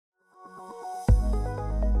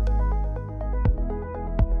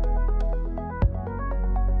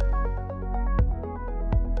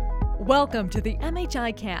Welcome to the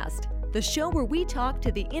MHI Cast, the show where we talk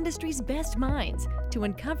to the industry's best minds to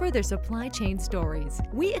uncover their supply chain stories.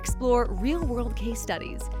 We explore real-world case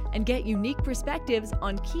studies and get unique perspectives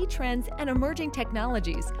on key trends and emerging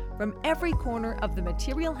technologies from every corner of the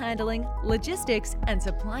material handling, logistics, and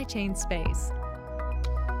supply chain space.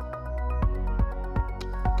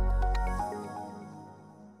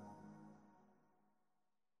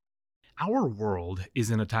 Our world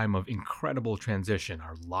is in a time of incredible transition.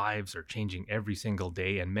 Our lives are changing every single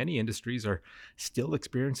day, and many industries are still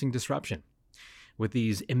experiencing disruption. With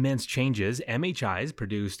these immense changes, MHI's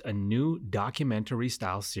produced a new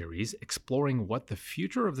documentary-style series exploring what the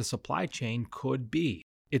future of the supply chain could be.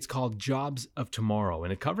 It's called Jobs of Tomorrow,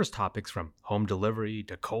 and it covers topics from home delivery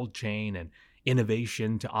to cold chain and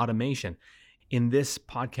innovation to automation. In this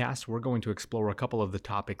podcast, we're going to explore a couple of the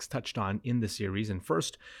topics touched on in the series. And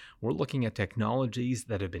first, we're looking at technologies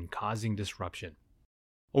that have been causing disruption.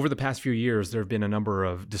 Over the past few years, there have been a number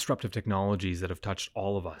of disruptive technologies that have touched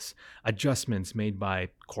all of us. Adjustments made by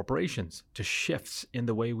corporations to shifts in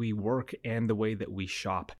the way we work and the way that we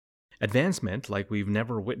shop. Advancement, like we've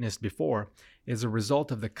never witnessed before, is a result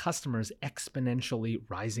of the customer's exponentially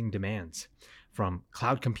rising demands. From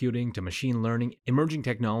cloud computing to machine learning, emerging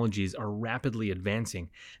technologies are rapidly advancing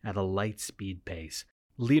at a light speed pace.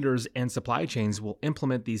 Leaders and supply chains will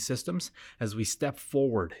implement these systems as we step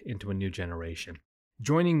forward into a new generation.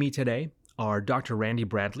 Joining me today are Dr. Randy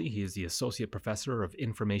Bradley. He is the Associate Professor of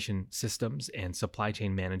Information Systems and Supply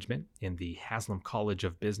Chain Management in the Haslam College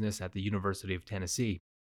of Business at the University of Tennessee.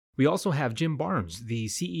 We also have Jim Barnes, the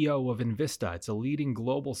CEO of Envista. It's a leading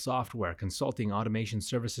global software consulting automation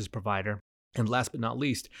services provider. And last but not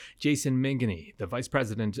least, Jason Mingany, the Vice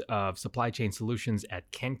President of Supply Chain Solutions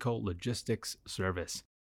at Kenco Logistics Service.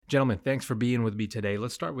 Gentlemen, thanks for being with me today.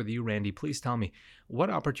 Let's start with you, Randy. Please tell me, what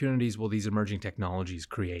opportunities will these emerging technologies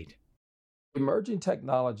create? Emerging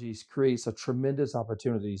technologies creates a tremendous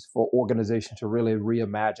opportunities for organizations to really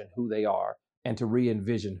reimagine who they are and to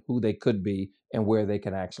re-envision who they could be and where they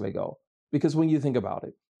can actually go. Because when you think about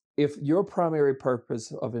it, if your primary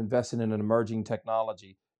purpose of investing in an emerging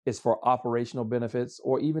technology is for operational benefits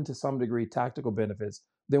or even to some degree tactical benefits,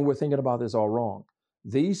 then we're thinking about this all wrong.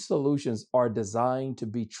 These solutions are designed to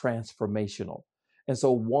be transformational. And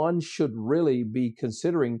so one should really be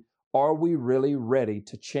considering, are we really ready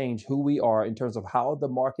to change who we are in terms of how the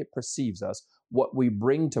market perceives us, what we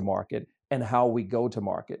bring to market, and how we go to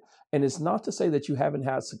market? And it's not to say that you haven't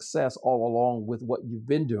had success all along with what you've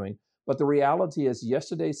been doing, but the reality is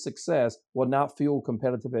yesterday's success will not fuel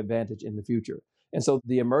competitive advantage in the future. And so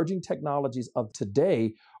the emerging technologies of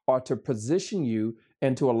today are to position you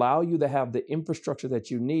and to allow you to have the infrastructure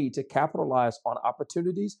that you need to capitalize on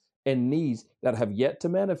opportunities and needs that have yet to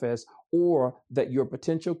manifest or that your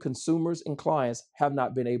potential consumers and clients have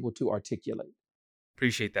not been able to articulate.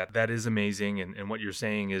 Appreciate that. That is amazing. And what you're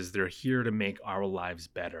saying is they're here to make our lives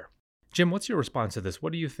better. Jim, what's your response to this?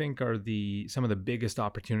 What do you think are some of the biggest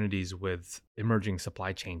opportunities with emerging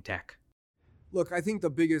supply chain tech? Look, I think the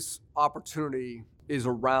biggest opportunity is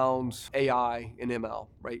around AI and ML,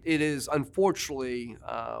 right? It is, unfortunately,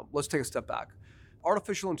 let's take a step back.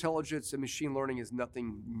 Artificial intelligence and machine learning is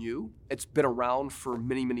nothing new. It's been around for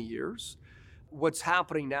many, many years. What's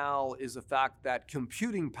happening now is the fact that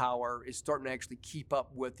computing power is starting to actually keep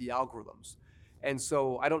up with the algorithms. And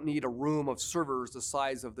so I don't need a room of servers the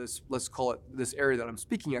size of this, let's call it this area that I'm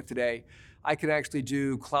speaking at today. I can actually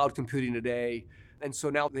do cloud computing today. And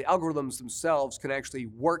so now the algorithms themselves can actually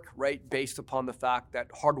work, right, based upon the fact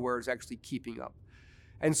that hardware is actually keeping up.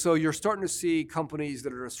 And so you're starting to see companies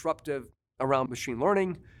that are disruptive around machine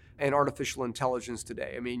learning and artificial intelligence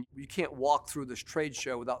today. I mean, you can't walk through this trade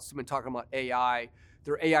show without someone talking about AI,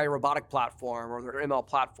 their AI robotic platform or their ML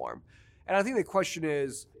platform. And I think the question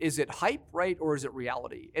is it hype, right, or is it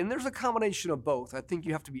reality? And there's a combination of both. I think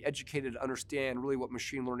you have to be educated to understand really what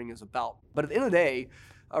machine learning is about. But at the end of the day,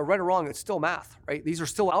 right or wrong, it's still math, right? These are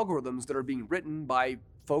still algorithms that are being written by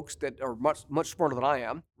folks that are much, much smarter than I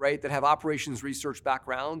am, right? That have operations research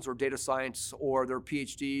backgrounds or data science or their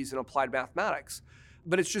PhDs in applied mathematics.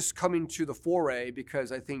 But it's just coming to the foray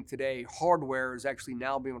because I think today hardware is actually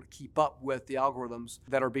now being able to keep up with the algorithms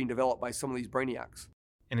that are being developed by some of these brainiacs.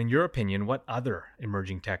 And in your opinion, what other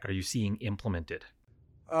emerging tech are you seeing implemented?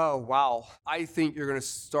 Oh, wow. I think you're going to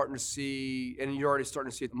start to see, and you're already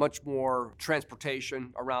starting to see much more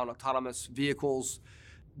transportation around autonomous vehicles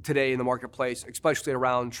today in the marketplace, especially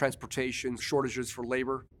around transportation shortages for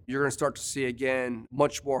labor. You're going to start to see, again,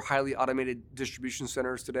 much more highly automated distribution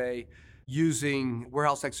centers today using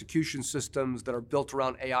warehouse execution systems that are built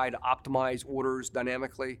around AI to optimize orders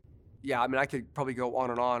dynamically. Yeah, I mean, I could probably go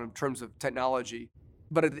on and on in terms of technology.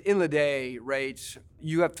 But at the end of the day, right,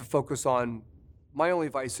 you have to focus on, my only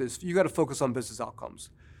advice is you got to focus on business outcomes.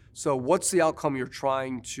 So what's the outcome you're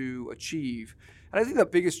trying to achieve? And I think the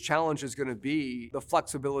biggest challenge is going to be the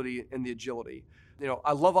flexibility and the agility.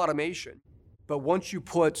 I love automation, but once you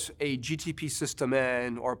put a GTP system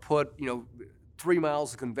in or put, 3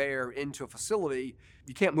 miles of conveyor into a facility,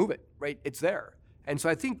 you can't move it, right? It's there. And so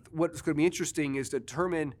I think what's going to be interesting is to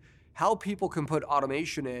determine how people can put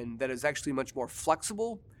automation in that is actually much more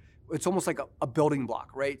flexible. It's almost like a building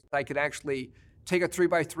block, right? I can actually take a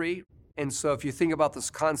 3x3. And so if you think about this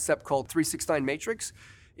concept called 369 matrix,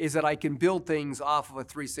 is that I can build things off of a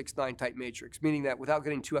 369 type matrix, meaning that without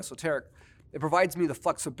getting too esoteric, it provides me the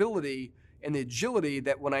flexibility and the agility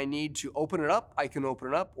that when I need to open it up, I can open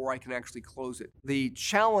it up or I can actually close it. The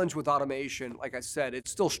challenge with automation, like I said, it's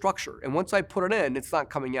still structure. And once I put it in, it's not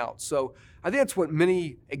coming out. So I think that's what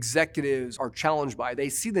many executives are challenged by. They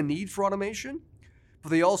see the need for automation, but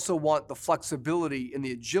they also want the flexibility and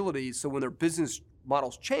the agility so when their business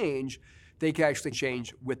models change, they can actually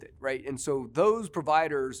change with it, right? And so those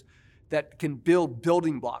providers that can build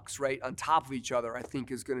building blocks, right, on top of each other, I think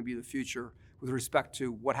is going to be the future with respect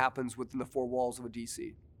to what happens within the four walls of a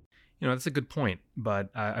DC. That's a good point, but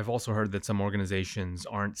I've also heard that some organizations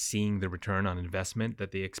aren't seeing the return on investment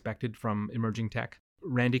that they expected from emerging tech.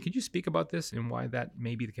 Randy, could you speak about this and why that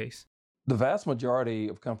may be the case? The vast majority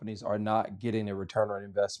of companies are not getting a return on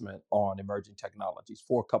investment on emerging technologies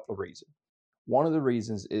for a couple of reasons. One of the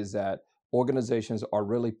reasons is that organizations are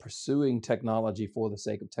really pursuing technology for the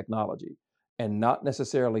sake of technology and not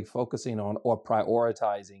necessarily focusing on or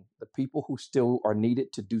prioritizing the people who still are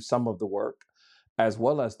needed to do some of the work, as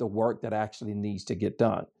well as the work that actually needs to get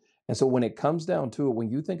done. And so when it comes down to it,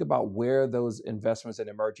 when you think about where those investments in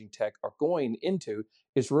emerging tech are going into,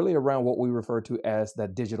 it's really around what we refer to as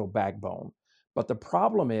that digital backbone. But the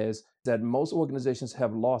problem is that most organizations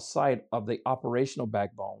have lost sight of the operational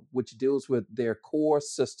backbone, which deals with their core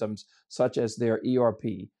systems, such as their ERP,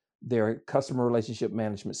 their customer relationship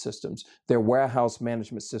management systems, their warehouse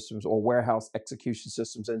management systems or warehouse execution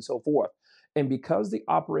systems, and so forth. And because the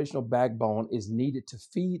operational backbone is needed to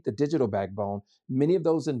feed the digital backbone, many of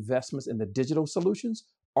those investments in the digital solutions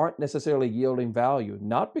aren't necessarily yielding value,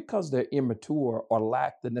 not because they're immature or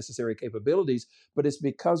lack the necessary capabilities, but it's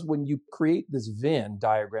because when you create this Venn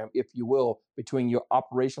diagram, if you will, between your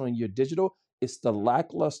operational and your digital, it's the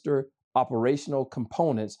lackluster operational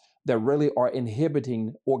components that really are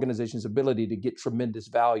inhibiting organizations' ability to get tremendous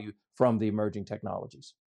value from the emerging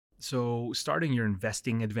technologies. So starting your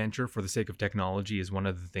investing adventure for the sake of technology is one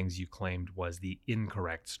of the things you claimed was the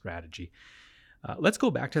incorrect strategy. Let's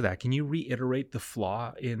go back to that. Can you reiterate the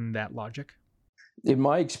flaw in that logic? In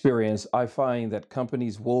my experience, I find that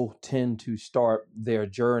companies will tend to start their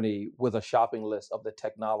journey with a shopping list of the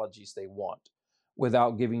technologies they want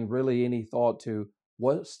without giving really any thought to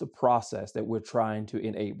what's the process that we're trying to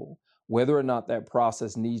enable, whether or not that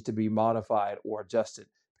process needs to be modified or adjusted.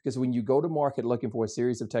 Because when you go to market looking for a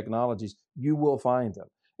series of technologies, you will find them.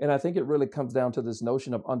 And I think it really comes down to this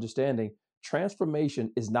notion of understanding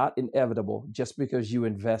transformation is not inevitable just because you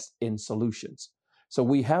invest in solutions. So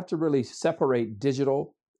we have to really separate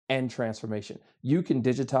digital and transformation. You can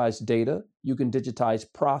digitize data, you can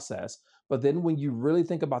digitize process, but then when you really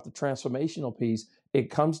think about the transformational piece, it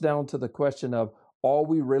comes down to the question of, are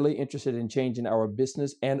we really interested in changing our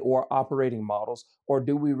business and or operating models, or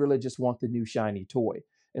do we really just want the new shiny toy?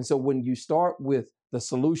 And so when you start with the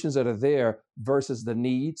solutions that are there versus the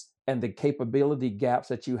needs and the capability gaps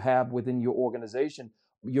that you have within your organization,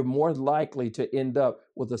 you're more likely to end up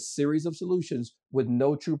with a series of solutions with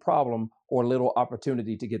no true problem or little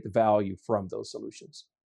opportunity to get the value from those solutions.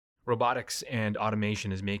 Robotics and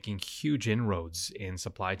automation is making huge inroads in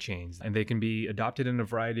supply chains, and they can be adopted in a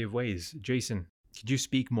variety of ways. Jason, could you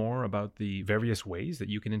speak more about the various ways that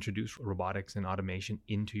you can introduce robotics and automation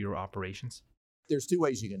into your operations? There's two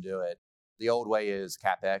ways you can do it. The old way is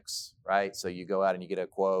CapEx, right? So you go out and you get a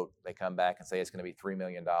quote. They come back and say it's going to be $3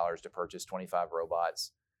 million to purchase 25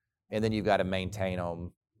 robots. And then you've got to maintain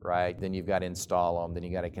them, right? Then you've got to install them. Then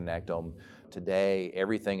you got to connect them. Today,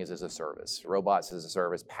 everything is as a service. Robots as a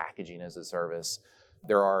service, packaging as a service.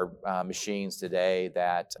 There are machines today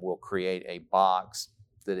that will create a box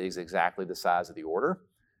that is exactly the size of the order.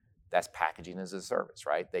 That's packaging as a service,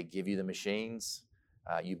 right? They give you the machines.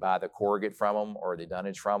 You buy the corrugate from them or the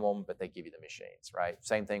dunnage from them, but they give you the machines, right?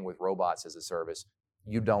 Same thing with robots as a service.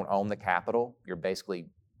 You don't own the capital. You're basically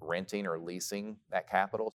renting or leasing that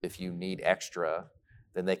capital. If you need extra,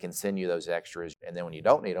 then they can send you those extras. And then when you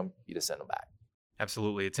don't need them, you just send them back.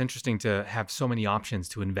 Absolutely. It's interesting to have so many options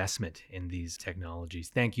to investment in these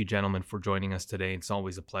technologies. Thank you, gentlemen, for joining us today. It's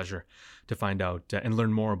always a pleasure to find out and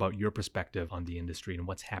learn more about your perspective on the industry and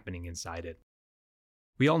what's happening inside it.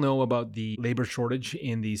 We all know about the labor shortage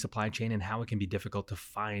in the supply chain and how it can be difficult to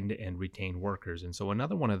find and retain workers. And so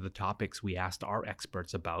another one of the topics we asked our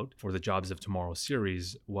experts about for the Jobs of Tomorrow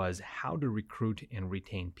series was how to recruit and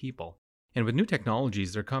retain people. And with new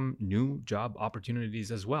technologies, there come new job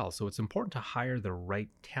opportunities as well. So it's important to hire the right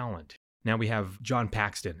talent. Now we have John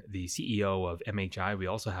Paxton, the CEO of MHI. We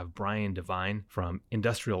also have Brian Devine from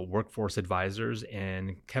Industrial Workforce Advisors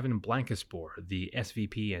and Kevin Blankespoor, the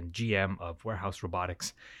SVP and GM of Warehouse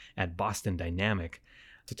Robotics at Boston Dynamic,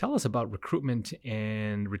 to tell us about recruitment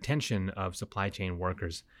and retention of supply chain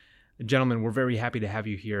workers. Gentlemen, we're very happy to have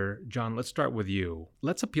you here. John, let's start with you.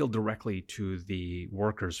 Let's appeal directly to the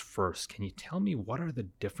workers first. Can you tell me what are the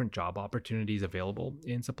different job opportunities available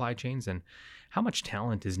in supply chains and how much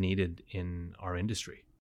talent is needed in our industry?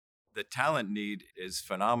 The talent need is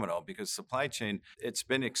phenomenal because supply chain, it's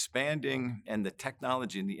been expanding and the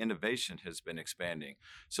technology and the innovation has been expanding.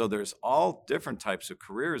 So there's all different types of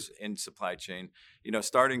careers in supply chain,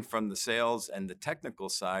 starting from the sales and the technical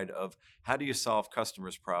side of how do you solve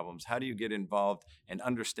customers' problems? How do you get involved in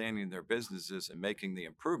understanding their businesses and making the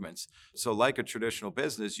improvements? So like a traditional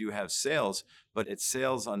business, you have sales, but it's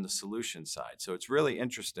sales on the solution side. So it's really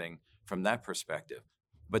interesting from that perspective.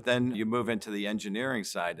 But then you move into the engineering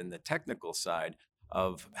side and the technical side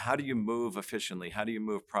of how do you move efficiently? How do you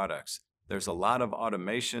move products? There's a lot of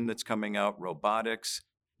automation that's coming out, robotics,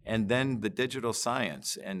 and then the digital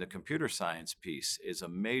science and the computer science piece is a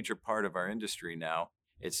major part of our industry now.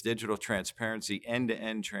 It's digital transparency,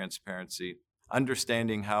 end-to-end transparency,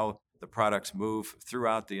 understanding how the products move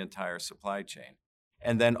throughout the entire supply chain.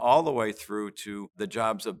 And then all the way through to the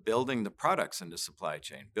jobs of building the products in the supply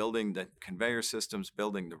chain, building the conveyor systems,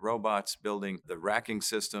 building the robots, building the racking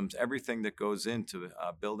systems, everything that goes into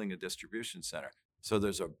building a distribution center. So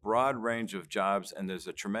there's a broad range of jobs and there's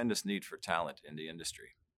a tremendous need for talent in the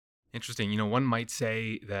industry. Interesting. One might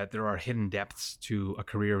say that there are hidden depths to a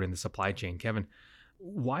career in the supply chain. Kevin,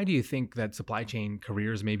 why do you think that supply chain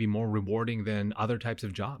careers may be more rewarding than other types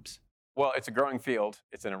of jobs? Well, it's a growing field.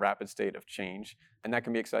 It's in a rapid state of change, and that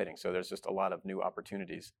can be exciting. So there's just a lot of new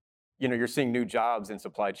opportunities. You're seeing new jobs in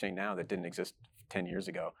supply chain now that didn't exist 10 years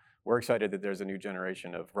ago. We're excited that there's a new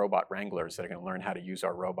generation of robot wranglers that are going to learn how to use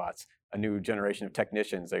our robots, a new generation of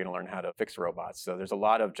technicians that are going to learn how to fix robots. So there's a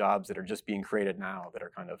lot of jobs that are just being created now that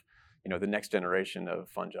are kind of, the next generation of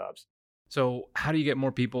fun jobs. So how do you get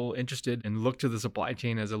more people interested and look to the supply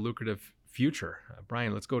chain as a lucrative future?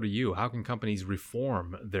 Brian, let's go to you. How can companies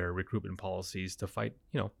reform their recruitment policies to fight,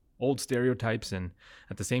 old stereotypes and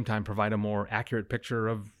at the same time provide a more accurate picture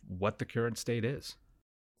of what the current state is?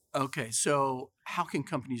 Okay, so how can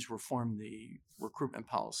companies reform the recruitment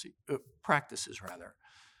practices rather?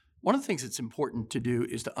 One of the things that's important to do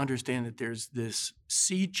is to understand that there's this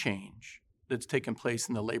sea change that's taken place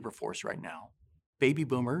in the labor force right now. Baby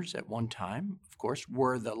boomers at one time, of course,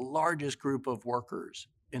 were the largest group of workers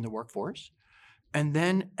in the workforce. And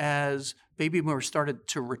then as baby boomers started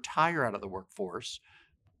to retire out of the workforce,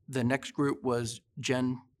 the next group was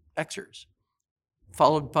Gen Xers,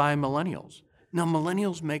 followed by millennials. Now,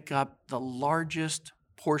 millennials make up the largest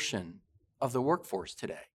portion of the workforce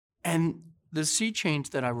today. And the sea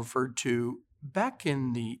change that I referred to back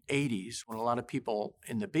in the 80s, when a lot of people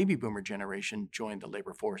in the baby boomer generation joined the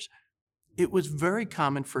labor force, it was very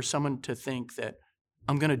common for someone to think that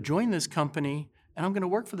I'm going to join this company and I'm going to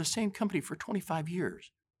work for the same company for 25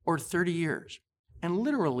 years or 30 years and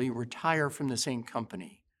literally retire from the same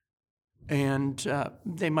company. And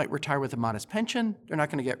they might retire with a modest pension. They're not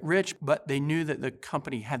going to get rich, but they knew that the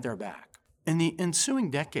company had their back. In the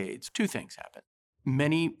ensuing decades, two things happened.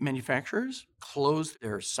 Many manufacturers closed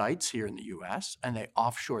their sites here in the U.S. and they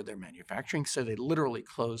offshored their manufacturing. So they literally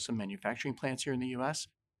closed some manufacturing plants here in the U.S.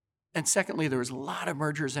 And secondly, there was a lot of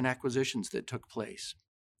mergers and acquisitions that took place.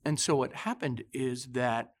 And so what happened is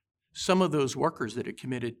that some of those workers that had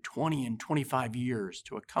committed 20 and 25 years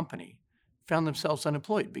to a company found themselves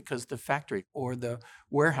unemployed because the factory or the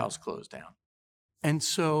warehouse closed down. And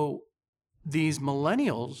so these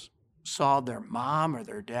millennials saw their mom or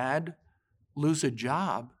their dad lose a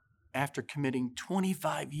job after committing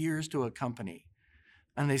 25 years to a company.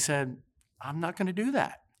 And they said, I'm not going to do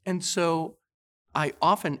that. And so I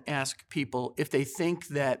often ask people if they think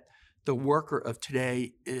that the worker of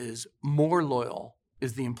today is more loyal,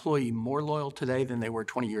 is the employee more loyal today than they were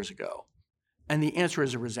 20 years ago? And the answer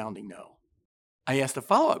is a resounding no. I asked a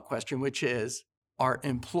follow-up question, which is, are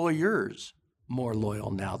employers more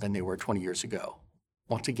loyal now than they were 20 years ago?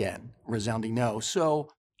 Once again, resounding no. So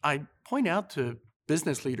I point out to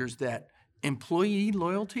business leaders that employee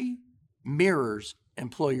loyalty mirrors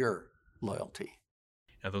employer loyalty.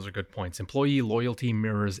 Yeah, those are good points. Employee loyalty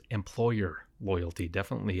mirrors employer loyalty.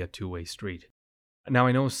 Definitely a two-way street. Now,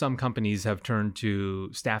 I know some companies have turned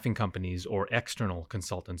to staffing companies or external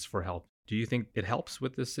consultants for help. Do you think it helps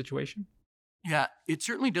with this situation? Yeah, it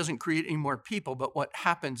certainly doesn't create any more people, but what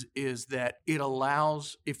happens is that it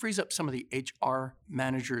frees up some of the HR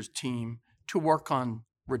managers' team to work on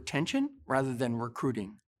retention rather than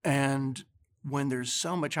recruiting. And when there's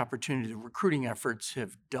so much opportunity, the recruiting efforts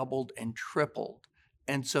have doubled and tripled.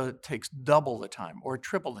 And so it takes double the time or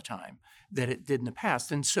triple the time that it did in the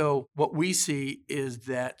past. And so what we see is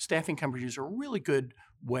that staffing companies are a really good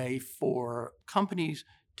way for companies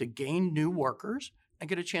to gain new workers and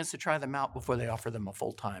get a chance to try them out before they offer them a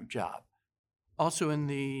full-time job. Also in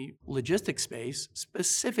the logistics space,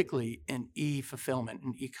 specifically in e-fulfillment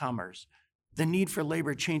and e-commerce, the need for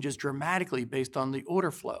labor changes dramatically based on the order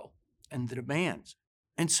flow and the demands.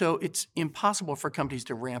 And so it's impossible for companies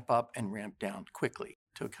to ramp up and ramp down quickly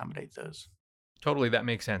to accommodate those. Totally, that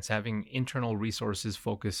makes sense. Having internal resources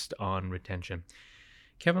focused on retention.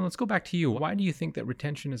 Kevin, let's go back to you. Why do you think that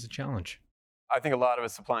retention is a challenge? I think a lot of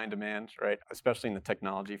it's supply and demand, right? Especially in the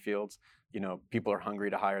technology fields. People are hungry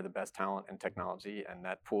to hire the best talent in technology, and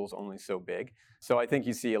that pool's only so big. So I think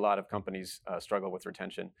you see a lot of companies struggle with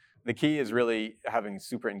retention. The key is really having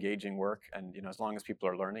super engaging work, and as long as people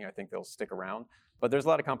are learning, I think they'll stick around. But there's a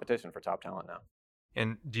lot of competition for top talent now.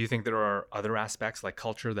 And do you think there are other aspects like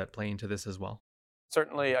culture that play into this as well?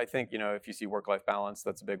 Certainly, I think, if you see work-life balance,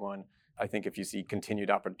 that's a big one. I think if you see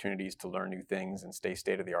continued opportunities to learn new things and stay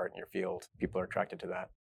state-of-the-art in your field, people are attracted to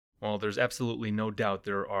that. Well, there's absolutely no doubt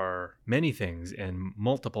there are many things and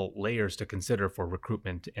multiple layers to consider for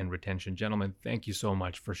recruitment and retention. Gentlemen, thank you so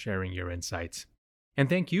much for sharing your insights. And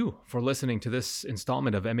thank you for listening to this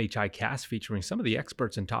installment of MHI Cast featuring some of the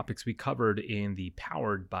experts and topics we covered in the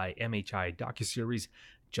Powered by MHI docuseries,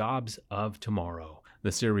 Jobs of Tomorrow.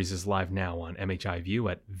 The series is live now on MHI View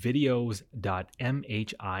at videos.mhi.org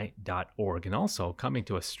and also coming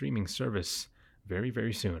to a streaming service very,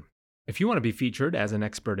 very soon. If you want to be featured as an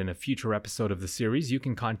expert in a future episode of the series, you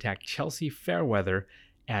can contact Chelsea Fairweather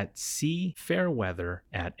at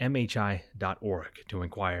cfairweather@mhi.org to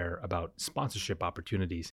inquire about sponsorship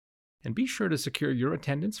opportunities. And be sure to secure your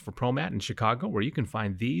attendance for ProMat in Chicago, where you can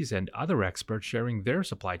find these and other experts sharing their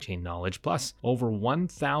supply chain knowledge, plus over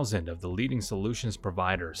 1,000 of the leading solutions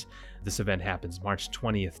providers. This event happens March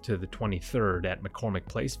 20th to the 23rd at McCormick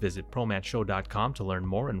Place. Visit ProMatShow.com to learn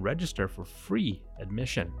more and register for free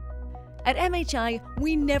admission. At MHI,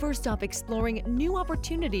 we never stop exploring new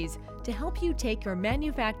opportunities to help you take your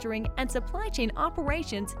manufacturing and supply chain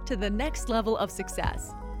operations to the next level of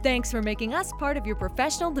success. Thanks for making us part of your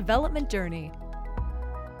professional development journey.